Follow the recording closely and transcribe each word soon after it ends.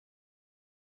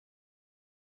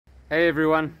Hey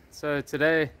everyone, so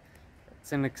today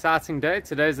it's an exciting day.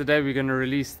 Today's the day we're going to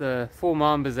release the 4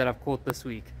 mambas that I've caught this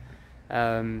week.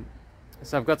 So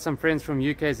I've got some friends from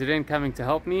KZN coming to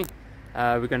help me.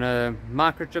 We're going to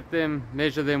microchip them,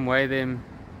 measure them, weigh them,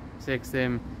 sex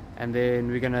them, and then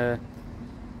we're going to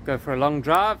go for a long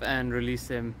drive and release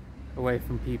them away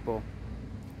from people.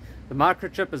 The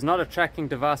microchip is not a tracking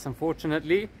device,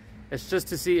 unfortunately. It's just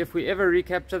to see if we ever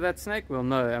recapture that snake, we'll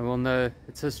know, and we'll know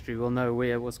its history. We'll know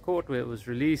where it was caught, where it was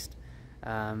released,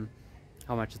 how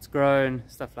much it's grown,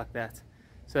 stuff like that.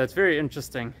 So it's very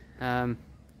interesting. A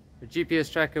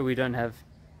GPS tracker we don't have.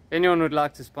 If anyone would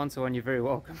like to sponsor one, you're very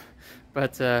welcome.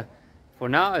 But for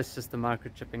now, it's just the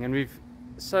microchipping. And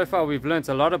so far we've learned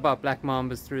a lot about black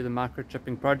mambas through the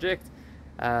microchipping project.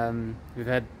 We've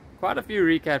had quite a few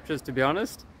recaptures, to be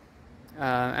honest,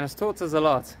 and it's taught us a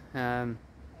lot.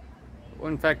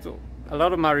 In fact, a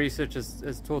lot of my research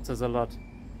has taught us a lot,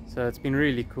 so it's been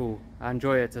really cool. I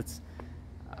enjoy it.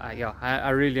 I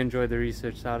really enjoy the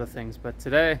research side of things. But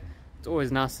today, it's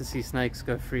always nice to see snakes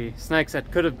go free. Snakes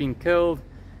that could have been killed.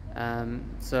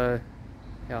 So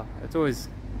yeah, it always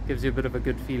gives you a bit of a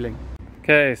good feeling.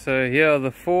 Okay, so here are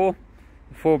the four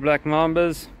black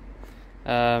mambas.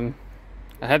 I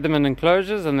had them in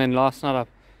enclosures, and then last night I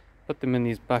put them in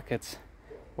these buckets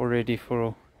all ready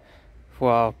for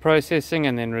our processing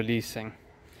and then releasing.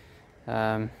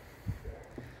 All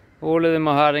of them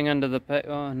are hiding under the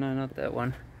oh no, not that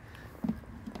one.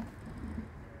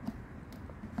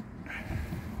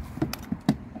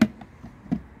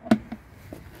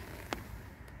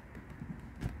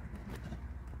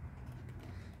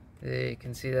 There you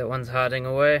can see that one's hiding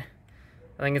away.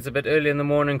 I think it's a bit early in the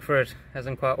morning for it.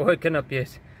 Hasn't quite woken up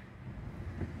yet.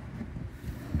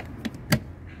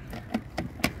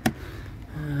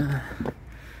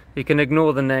 You can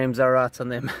ignore the names I write on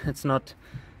them. It's not,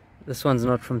 this one's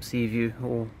not from Seaview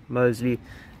or Moseley.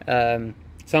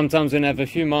 Sometimes when I have a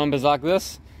few mambas like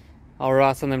this, I'll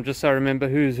write on them just so I remember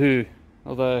who's who.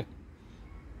 Although,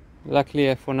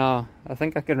 luckily for now, I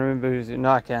think I can remember who's who.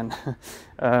 No, I can.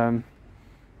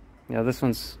 Yeah, this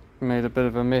one's made a bit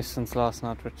of a mess since last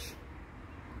night, which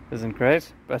isn't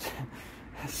great. But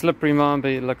slippery mamba,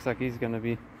 it looks like he's going to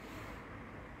be.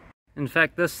 In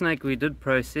fact, this snake we did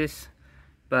process,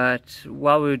 but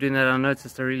while we were doing that I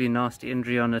noticed a really nasty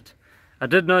injury on it. I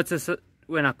did notice it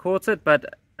when I caught it, but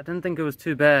I didn't think it was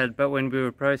too bad. But when we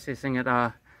were processing it,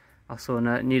 I saw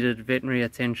it needed veterinary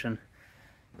attention.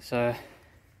 So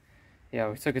yeah,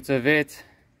 we took it to a vet,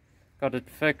 got it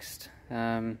fixed.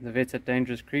 The vet's at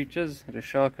Dangerous Creatures at a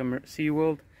shark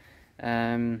SeaWorld,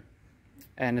 and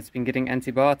it's been getting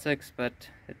antibiotics, but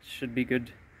it should be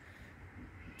good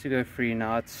to go free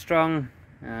now. It's strong.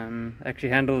 Actually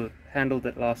handled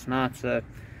it last night, so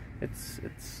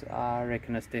I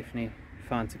reckon it's definitely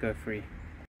fine to go free.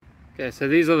 Okay, so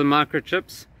these are the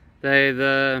microchips. They're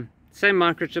the same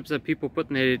microchips that people put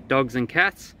in their dogs and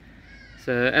cats.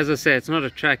 So as I say, it's not a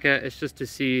tracker, it's just to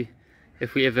see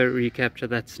if we ever recapture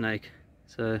that snake.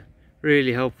 So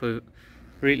really helpful,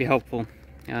 really helpful.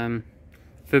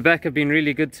 Verback have been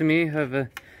really good to me over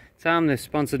time. They've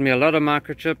sponsored me a lot of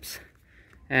microchips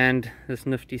and this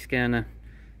nifty scanner.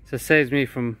 So it saves me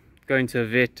from going to a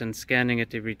vet and scanning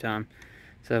it every time.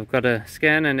 So I've got a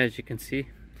scanner, and as you can see,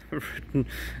 I've written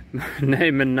my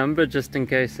name and number just in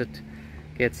case it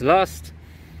gets lost.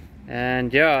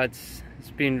 And yeah, it's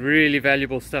been really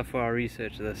valuable stuff for our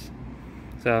research, this.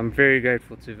 So I'm very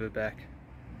grateful to Verback.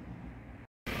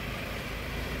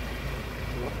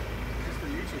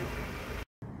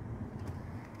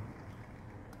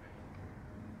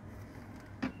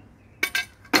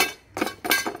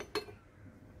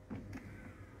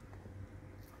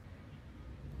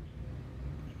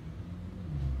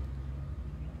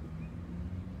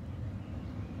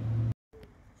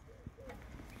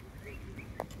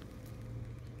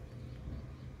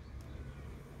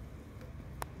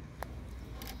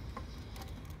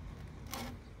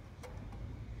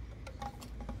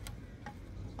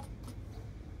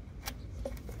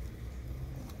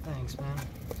 Thanks, man.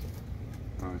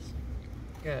 Nice.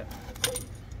 Good.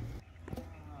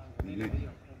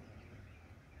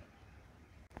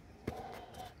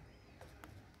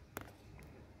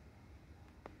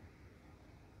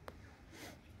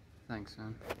 Thanks,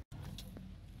 man.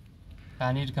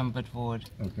 I need to come a bit forward.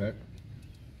 Okay.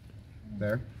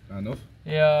 There, enough?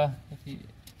 Yeah, if you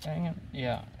hang on,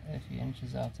 yeah, if he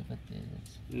inches out of it there,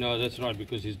 that's... No, that's right,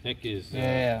 because his neck is...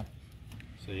 yeah.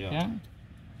 So yeah. Yeah?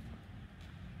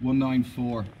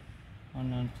 194.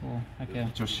 194,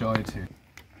 okay. Just shy of 2.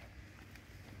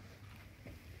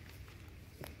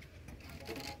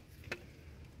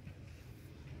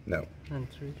 No. And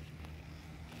 3.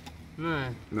 No.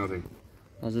 Nothing.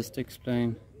 I'll just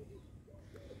explain.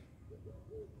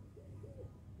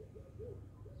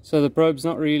 So the probe's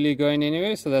not really going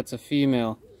anywhere, so that's a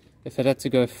female. If it had to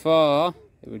go far,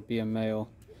 it would be a male.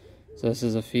 So this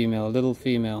is a female, little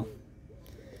female.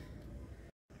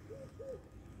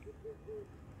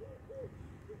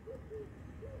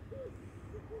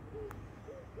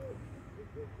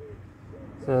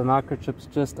 So the microchip's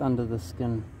just under the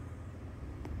skin.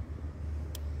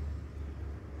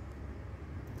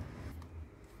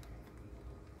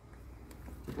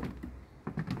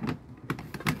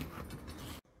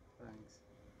 Thanks.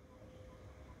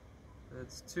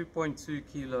 It's 2.2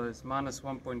 kilos minus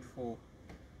 1.4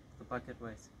 the bucket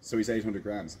weight. So he's 800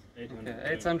 grams. 800.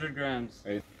 Okay, 800 grams.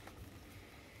 Eight.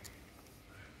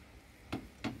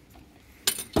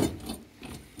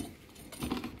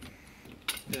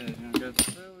 Okay, you want to go this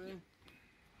way?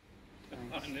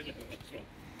 Thanks.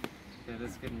 Okay,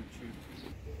 let's get in the tube.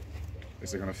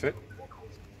 Is it going to fit?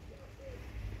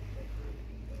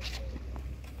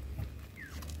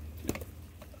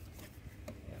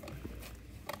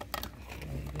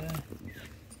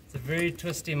 It's a very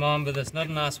twisty mamba. That's not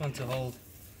a nice one to hold.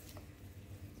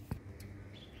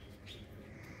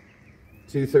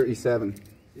 237.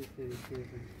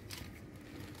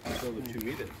 That's over 2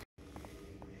 meters.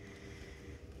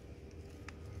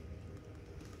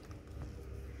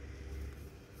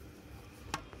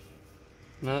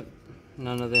 No,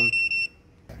 none of them.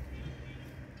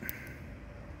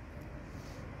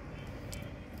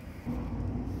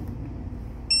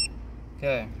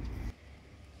 Okay.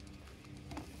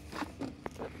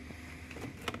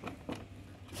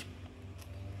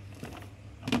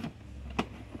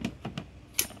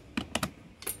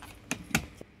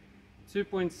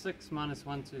 .6 minus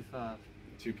 125.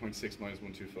 2.6 minus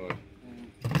 125.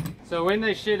 So when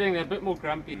they're shedding, they're a bit more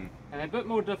grumpy and they're a bit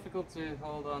more difficult to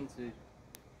hold on to.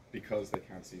 Because they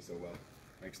can't see so well.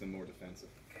 Makes them more defensive.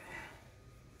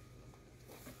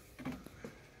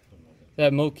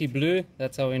 That milky blue,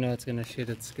 that's how we know it's going to shed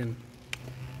its skin.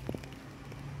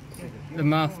 The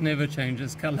mouth never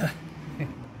changes colour.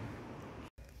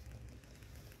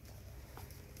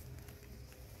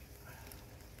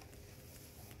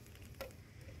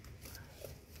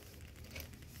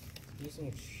 Using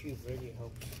a tube really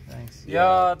helps. Thanks.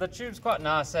 Yeah, the tube's quite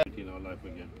nice. Eh? You know, life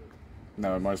again.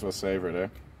 No, I might as well save her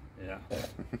there. Yeah.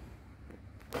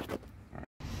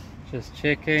 Just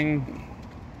checking.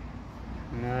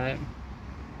 No.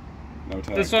 No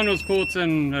tag. This one was caught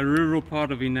in a rural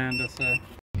part of Inanda, so.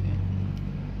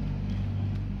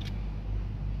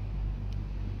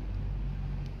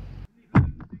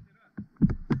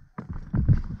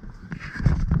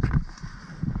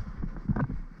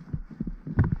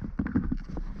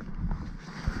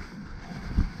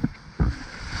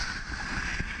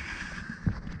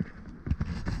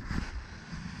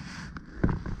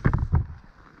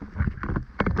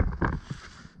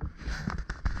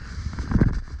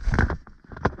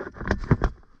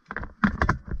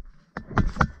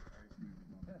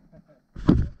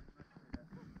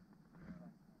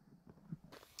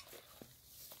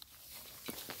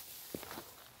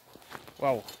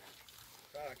 Wow.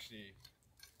 That actually.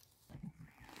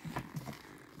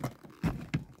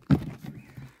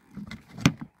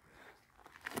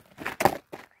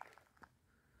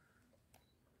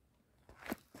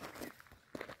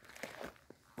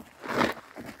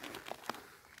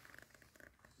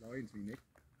 Lines me, Nick.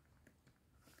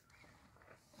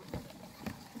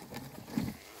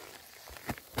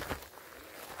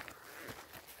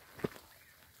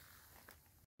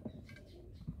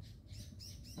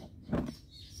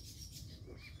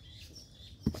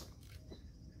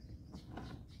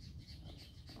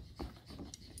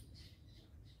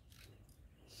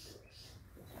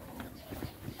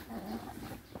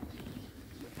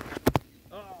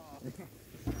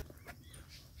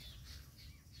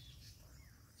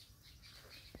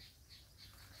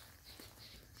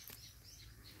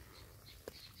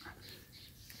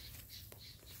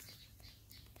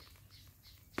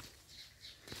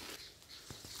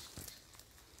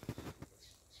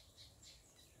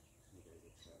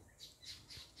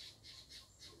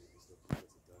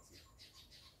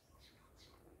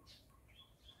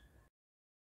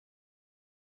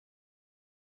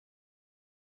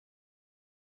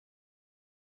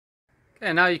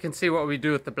 Okay, now you can see what we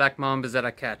do with the black mambas that I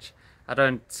catch. I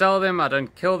don't sell them, I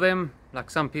don't kill them,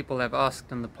 like some people have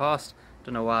asked in the past.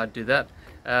 Don't know why I do that.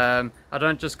 I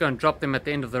don't just go and drop them at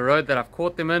the end of the road that I've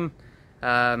caught them in.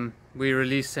 We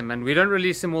release them, and we don't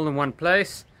release them all in one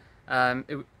place.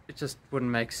 It just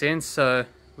wouldn't make sense. So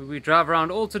we drive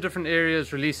around all to different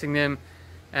areas releasing them,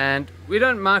 and we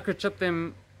don't microchip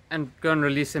them and go and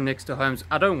release them next to homes.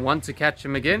 I don't want to catch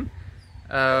them again.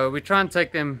 We try and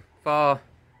take them far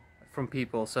from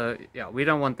people, so yeah, we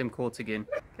don't want them caught again.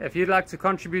 If you'd like to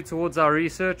contribute towards our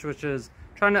research, which is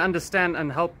trying to understand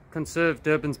and help conserve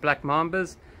Durban's black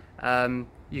mambas,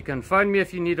 you can phone me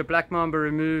if you need a black mamba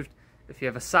removed. If you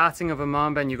have a sighting of a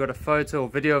mamba and you've got a photo or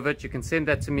video of it, you can send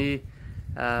that to me.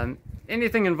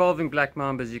 Anything involving black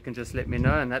mambas, you can just let me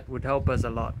know, and that would help us a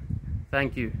lot.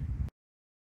 Thank you.